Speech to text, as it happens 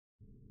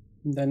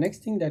The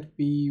next thing that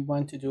we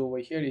want to do over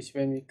here is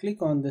when we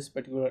click on this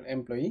particular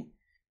employee,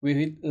 we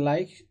would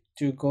like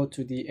to go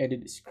to the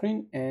edit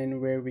screen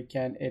and where we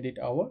can edit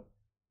our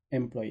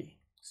employee.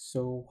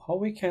 So how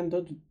we can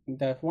do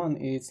that one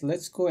is,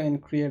 let's go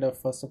and create a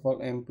first of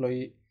all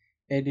employee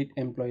edit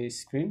employee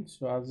screen.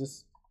 So I'll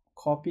just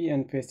copy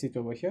and paste it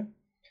over here.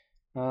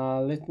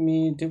 Let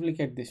me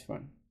duplicate this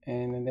one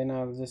and then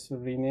I'll just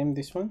rename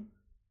this one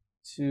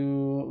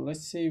to,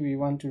 let's say we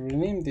want to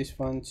rename this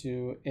one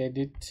to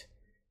edit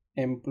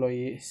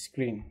employee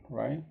screen,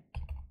 right?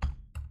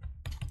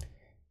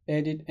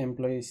 Edit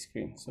employee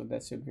screen, so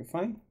that should be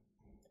fine.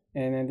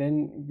 And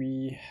then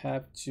we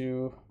have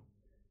to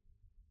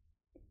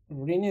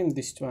rename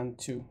this one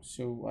too,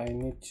 so I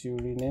need to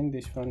rename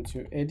this one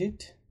to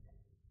edit,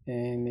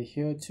 and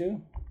here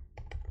too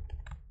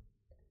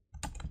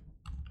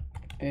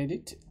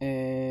edit,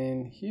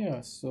 and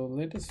here. So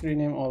let us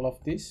rename all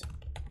of this,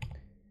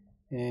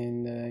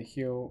 and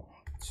here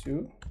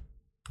too,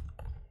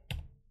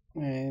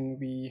 and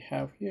we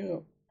have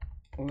here,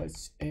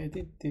 let's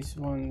edit this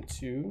one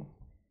too,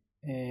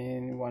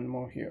 and one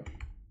more here.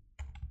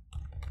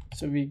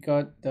 So we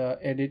got the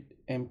edit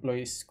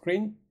employee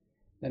screen.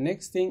 The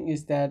next thing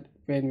is that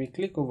when we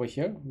click over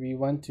here, we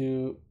want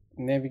to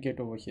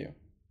navigate over here.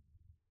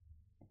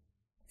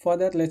 For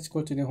that, let's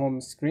go to the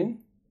home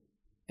screen,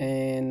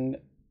 and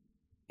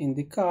in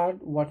the card,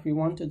 what we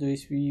want to do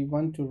is we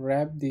want to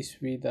wrap this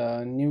with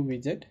a new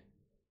widget.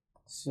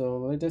 So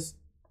let us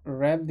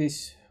wrap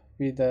this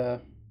with I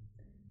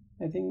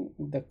think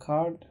the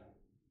card.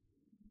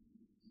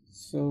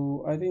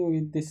 So I think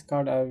with this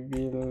card I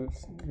will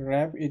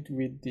wrap it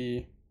with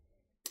the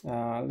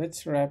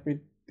let's wrap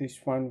it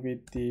this one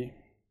with the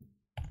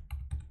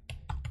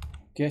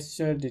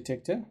gesture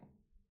detector,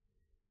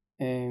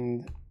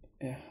 and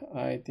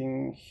I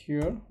think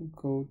here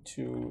go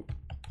to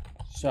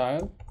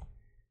child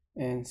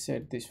and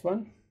set this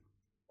one,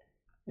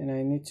 and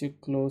I need to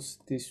close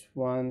this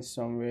one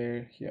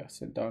somewhere here,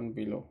 so down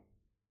below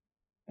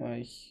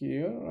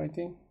here I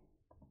think.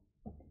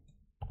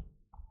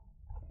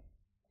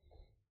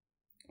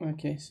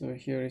 Okay, so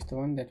here is the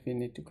one that we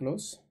need to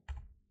close,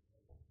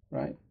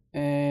 right?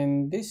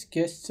 And this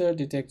gesture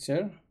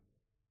detector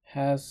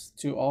has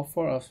to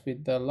offer us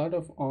with a lot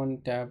of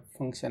on tab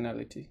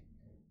functionality.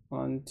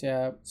 On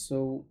tab,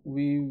 so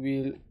we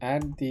will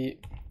add the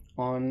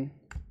on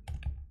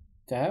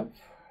tab,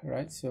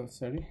 right? So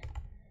sorry,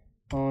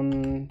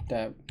 on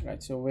tab,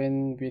 right? So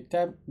when we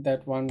tap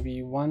that one,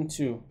 we want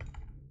to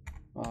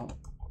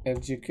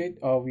execute,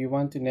 or we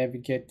want to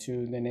navigate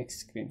to the next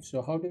screen.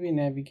 So how do we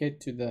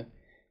navigate to the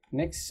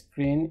next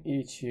screen?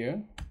 Each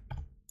here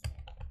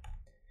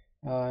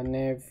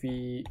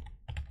navigator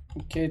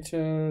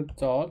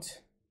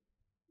dot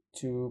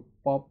to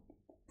pop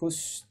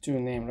push to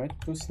name, right?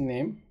 Push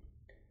name,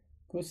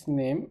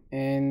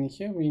 and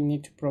here we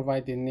need to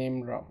provide the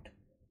name route.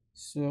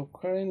 So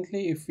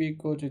currently if we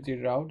go to the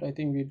route, I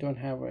think we don't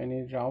have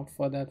any route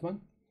for that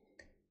one,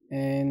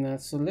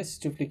 and so let's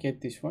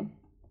duplicate this one.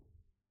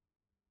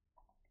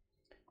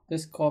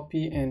 Just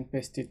copy and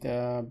paste it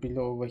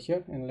below over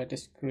here, and let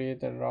us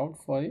create a route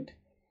for it,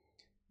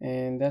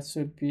 and that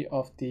should be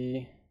of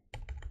the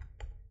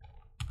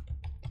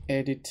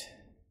edit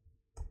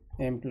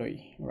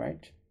employee,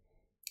 right?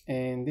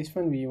 And this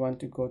one we want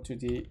to go to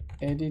the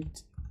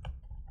edit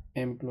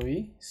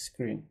employee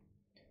screen.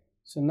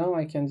 So now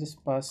I can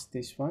just pass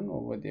this one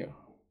over there.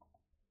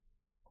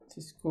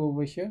 Just go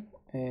over here,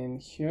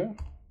 and here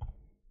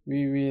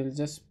we will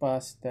just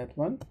pass that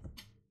one,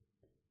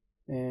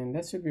 and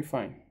that should be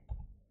fine.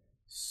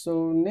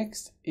 So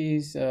next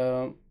is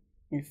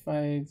if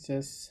I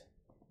just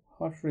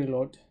hot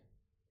reload,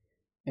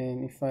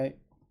 and if I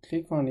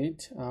click on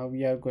it,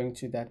 we are going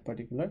to that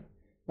particular.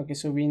 Okay,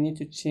 so we need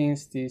to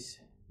change this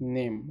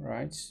name,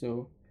 right?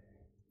 So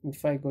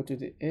if I go to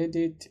the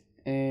edit,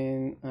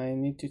 and I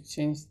need to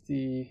change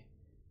the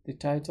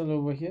title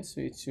over here,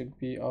 so it should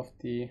be of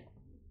the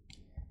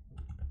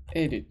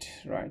edit,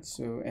 right?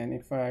 So, and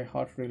if I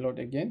hot reload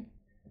again,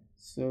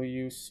 so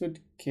you should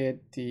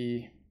get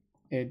the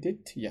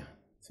edit. Yeah,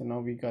 so now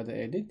we got the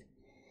edit,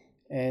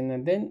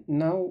 and then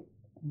now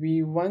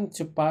we want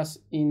to pass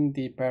in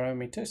the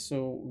parameters.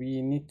 So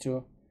we need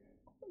to,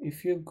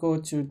 if you go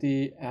to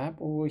the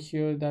app over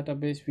here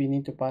database, we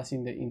need to pass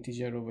in the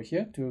integer over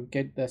here to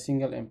get the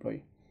single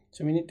employee.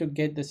 So we need to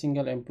get the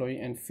single employee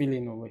and fill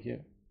in over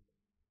here.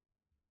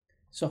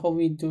 So how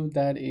we do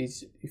that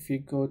is, if you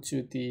go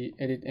to the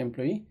edit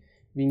employee,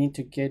 we need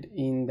to get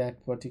in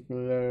that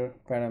particular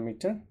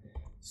parameter.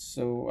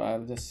 So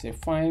I'll just say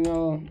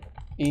final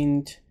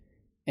int,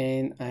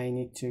 and I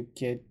need to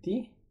get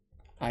the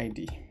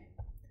ID.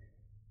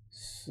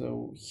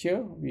 So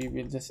here we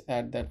will just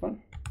add that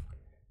one,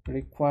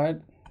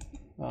 required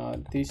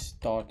this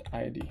dot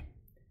ID.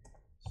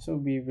 So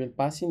we will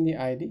pass in the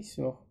ID.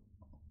 So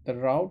the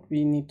route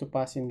we need to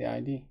pass in the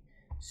ID,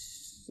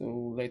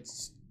 so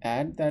let's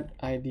add that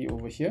ID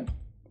over here.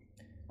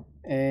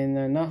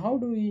 And now how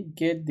do we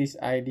get this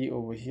ID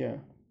over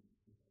here?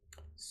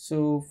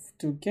 So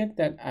to get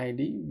that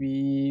ID,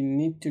 we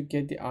need to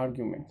get the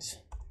arguments.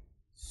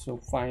 So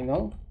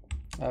final,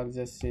 I'll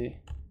just say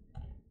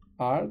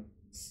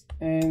args,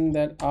 and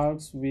that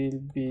args will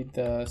be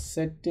the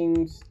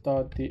settings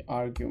dot the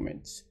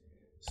arguments.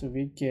 So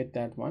we get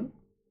that one,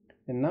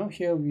 and now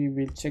here we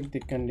will check the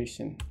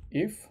condition.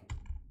 If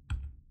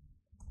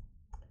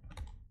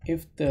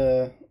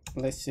the,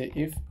 let's say,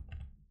 if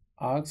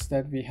args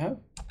that we have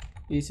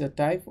is a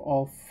type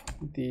of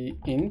the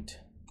int,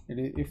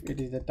 if it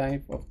is the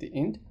type of the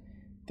int,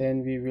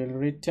 then we will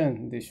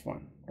return this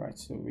one, right?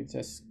 So we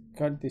just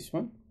cut this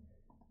one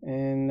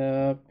and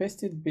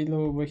paste it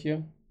below over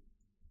here.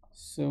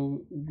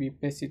 So we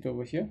paste it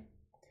over here,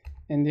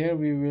 and there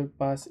we will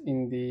pass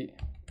in the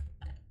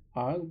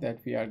arg that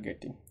we are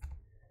getting.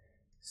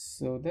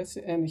 So that's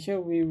it. And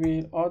here we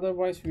will,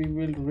 otherwise we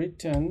will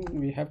return,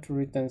 we have to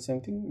return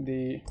something,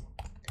 the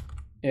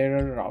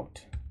error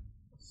route.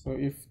 So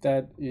if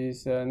that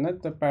is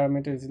not the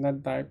parameter, is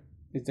not type,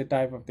 is the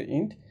type of the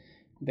int,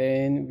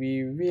 then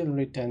we will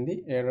return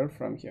the error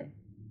from here.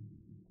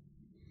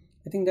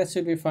 I think that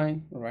should be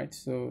fine, right?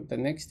 So the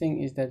next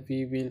thing is that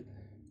we will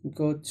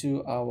go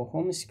to our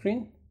home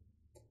screen,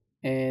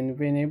 and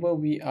whenever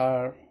we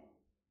are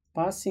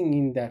passing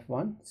in that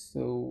one,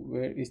 so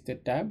where is the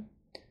tab?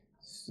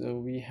 So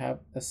we have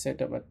a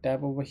set of a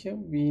tab over here.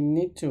 We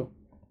need to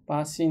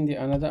pass in the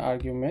another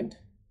argument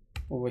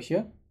over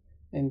here,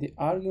 and the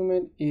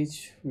argument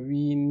is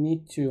we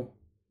need to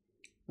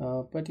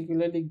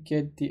particularly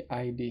get the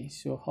ID.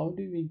 So how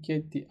do we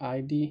get the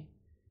ID?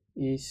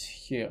 Is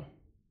here.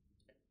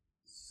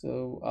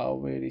 So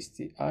where is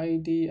the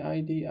ID?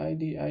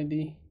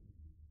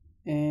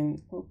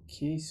 And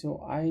okay,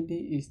 so ID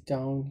is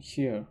down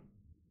here.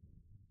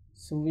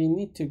 So we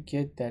need to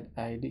get that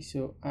ID.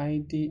 So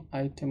ID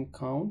item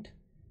count,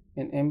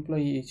 and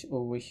employee is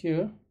over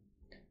here.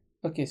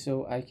 Okay,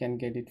 so I can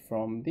get it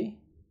from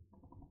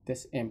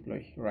this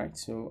employee, right?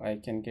 So I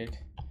can get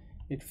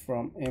it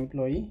from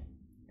employee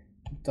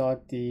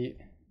dot the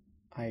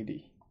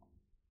ID.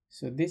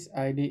 So this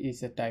ID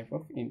is a type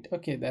of int.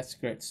 Okay, that's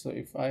great. So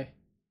if I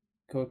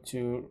go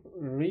to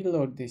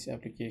reload this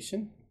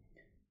application,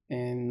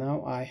 and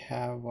now I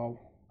have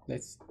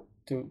let's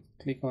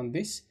click on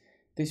this.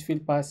 This will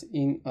pass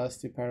in as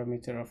the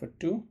parameter of a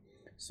 2.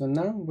 So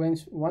now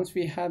once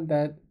we have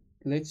that,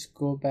 let's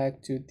go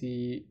back to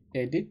the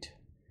edit,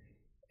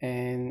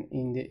 and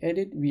in the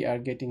edit we are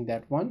getting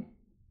that one.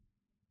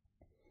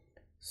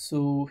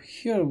 So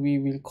here we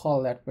will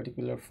call that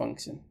particular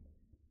function.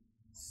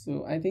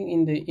 So I think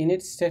in the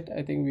init set,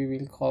 I think we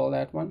will call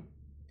that one.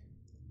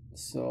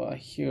 So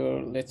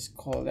here let's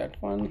call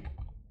that one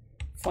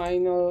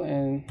final,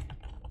 and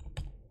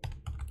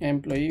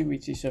employee,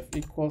 which is of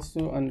equals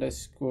to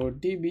underscore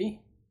db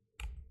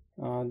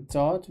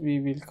dot, we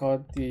will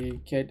call the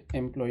get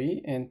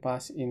employee and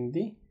pass in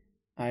the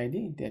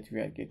ID that we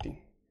are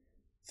getting.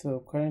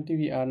 So currently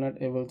we are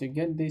not able to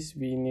get this.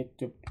 We need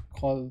to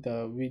call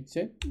the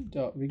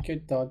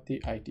widget dot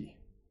the ID.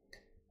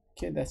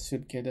 Okay, that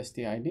should get us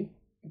the ID.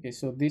 Okay,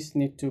 so this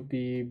need to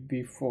be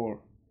before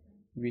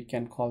we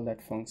can call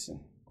that function.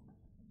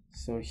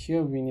 So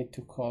here we need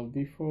to call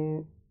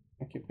before.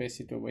 Okay, paste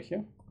it over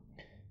here.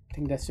 I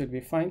think that should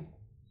be fine.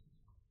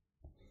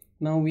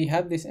 Now we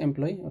have this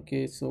employee.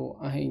 Okay, so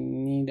I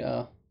need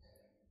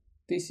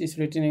this is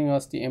returning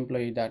us the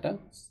employee data.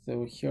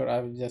 So here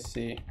I will just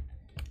say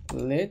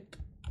let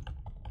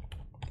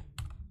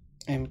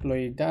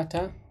employee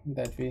data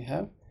that we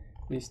have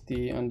is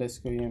the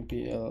underscore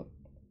umpl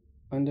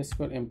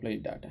underscore employee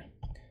data.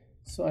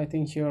 So I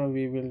think here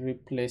we will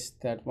replace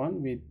that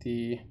one with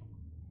the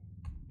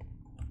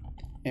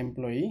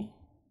employee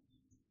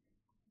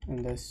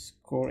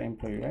underscore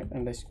employee, right?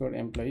 Underscore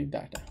employee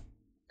data,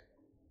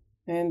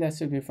 and that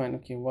should be fine.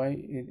 Okay, why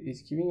it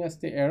is giving us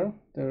the error?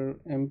 The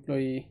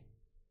employee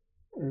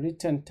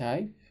return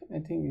type, I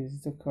think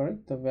is the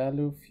correct. The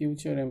value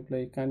future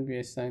employee can't be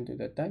assigned to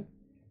the type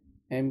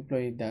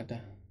employee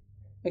data.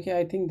 Okay,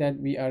 I think that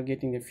we are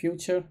getting the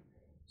future.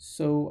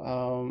 So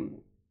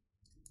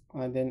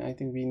then I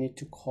think we need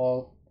to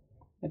call,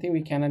 I think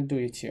we cannot do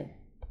it here.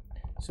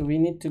 So we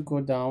need to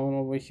go down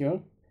over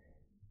here,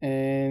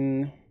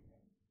 and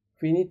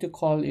we need to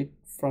call it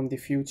from the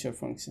future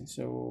function.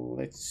 So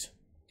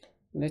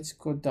let's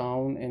go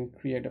down and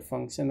create a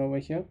function over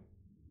here,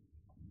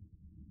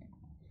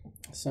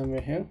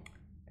 somewhere here.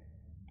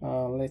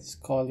 Let's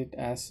call it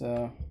as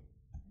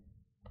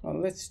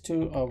let's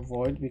do a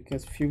void,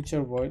 because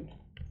future void,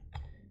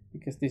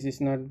 because this is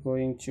not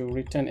going to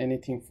return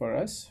anything for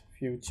us,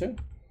 future,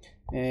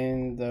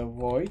 and the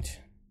void,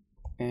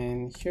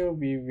 and here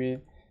we will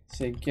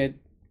say get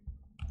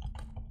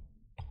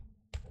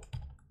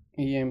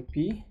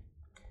employee,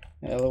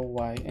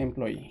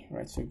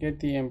 right? So get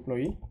the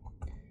employee,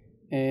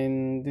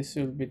 and this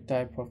will be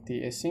type of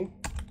the async,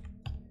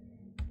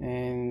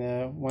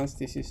 and once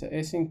this is a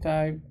async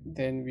type,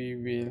 then we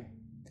will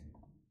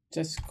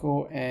just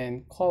go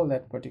and call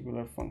that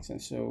particular function.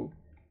 So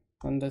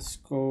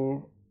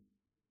underscore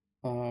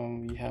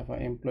we have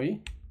an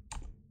employee,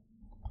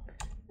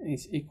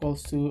 is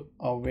equals to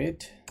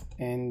await,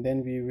 and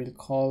then we will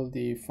call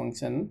the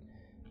function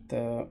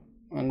the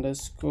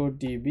underscore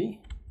db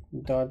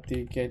dot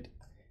the get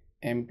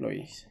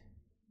employees,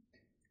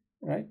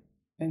 right?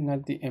 And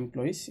not the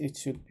employees, it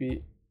should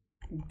be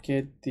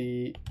get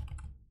the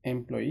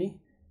employee,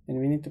 and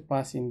we need to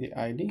pass in the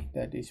id,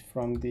 that is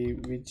from the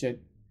widget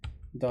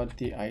dot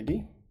the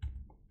id.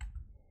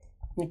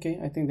 Okay,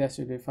 I think that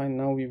should be fine.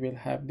 Now we will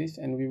have this,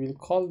 and we will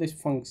call this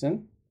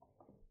function.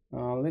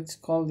 Let's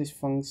call this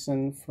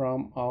function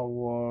from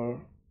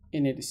our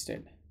init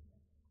state.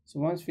 So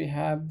once we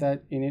have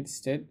that init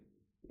state,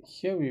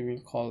 here we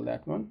will call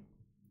that one.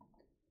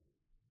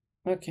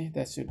 Okay,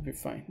 that should be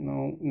fine.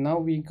 Now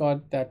we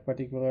got that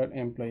particular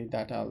employee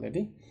data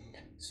already.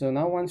 So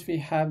now once we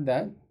have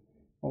that,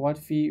 what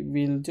we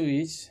will do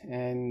is,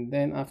 and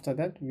then after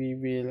that we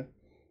will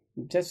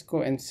just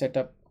go and set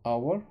up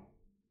our,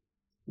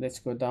 let's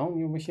go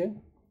down over here,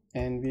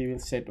 and we will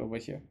set over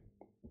here.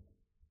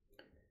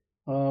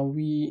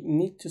 We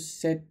need to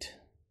set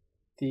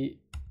the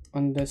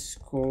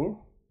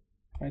underscore,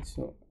 right?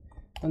 So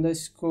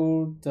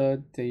underscore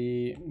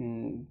the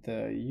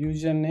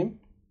username,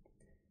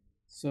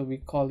 so we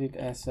call it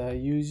as a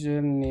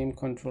username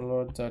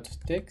controller dot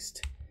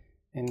text,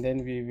 and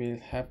then we will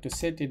have to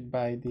set it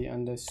by the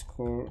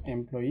underscore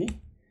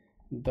employee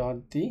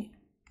dot the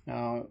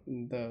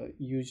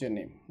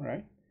username,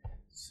 right?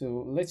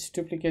 So let's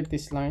duplicate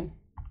this line,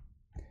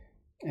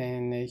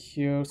 and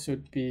here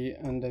should be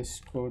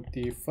underscore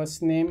the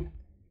first name,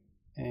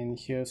 and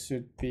here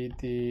should be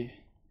the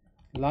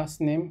last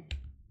name,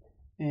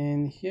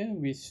 and here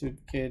we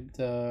should get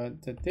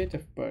the date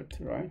of birth,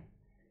 right?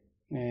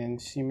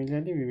 And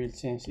similarly we will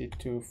change it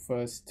to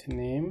first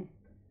name,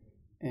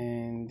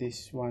 and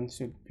this one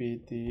should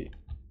be the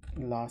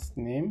last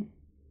name,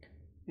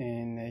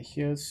 and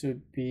here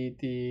should be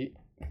the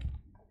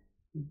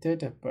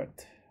date of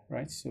birth,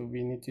 right? So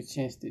we need to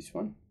change this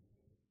one,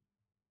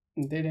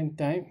 date and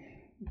time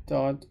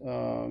dot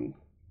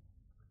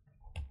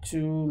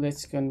to,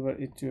 let's convert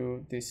it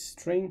to this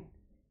string,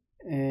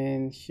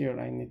 and here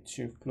I need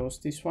to close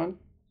this one.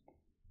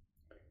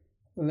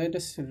 Let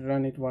us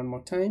run it one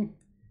more time.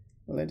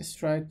 Let us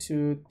try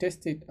to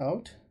test it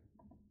out,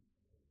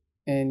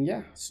 and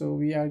yeah, so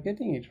we are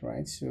getting it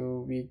right.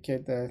 So we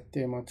get the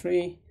demo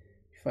 3.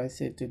 If I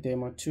say to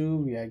demo 2,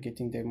 we are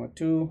getting demo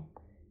 2,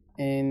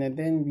 and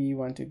then we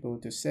want to go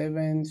to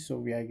 7, so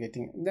we are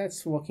getting,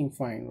 that's working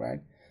fine,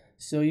 right?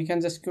 So you can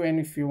just go, and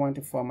if you want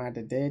to format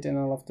the date and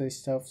all of this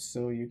stuff,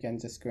 so you can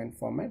just go and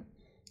format,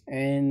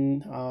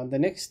 and the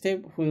next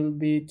step will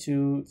be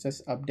to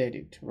just update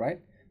it,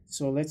 right?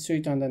 So let's see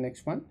it on the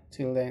next one.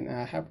 Till then,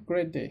 have a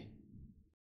great day.